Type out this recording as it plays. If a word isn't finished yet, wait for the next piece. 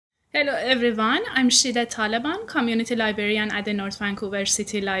Hello everyone, I'm Shida Taliban, Community Librarian at the North Vancouver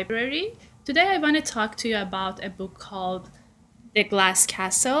City Library. Today I want to talk to you about a book called The Glass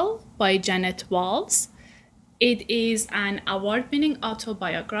Castle by Janet Walls. It is an award-winning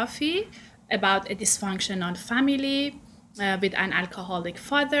autobiography about a dysfunctional family with an alcoholic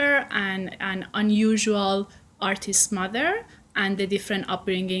father and an unusual artist mother, and the different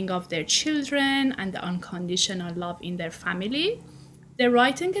upbringing of their children and the unconditional love in their family. The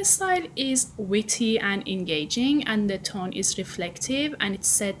writing style is witty and engaging, and the tone is reflective, and it's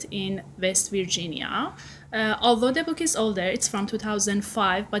set in West Virginia. Although the book is older, it's from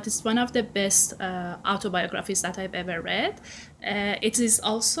 2005, but it's one of the best autobiographies that I've ever read. It is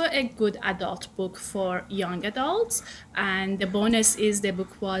also a good adult book for young adults, and the bonus is the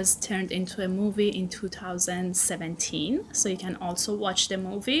book was turned into a movie in 2017, so you can also watch the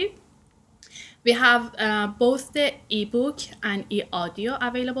movie. We have both the ebook and e-audio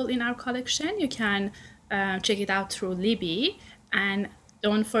available in our collection. You can check it out through Libby. And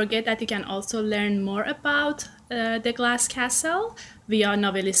don't forget that you can also learn more about The Glass Castle via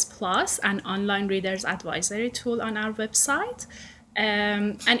Novelist Plus, an online reader's advisory tool on our website.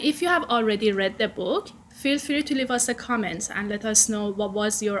 And if you have already read the book, feel free to leave us a comment and let us know what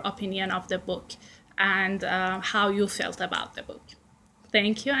was your opinion of the book and how you felt about the book.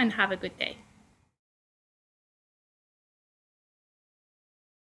 Thank you and have a good day.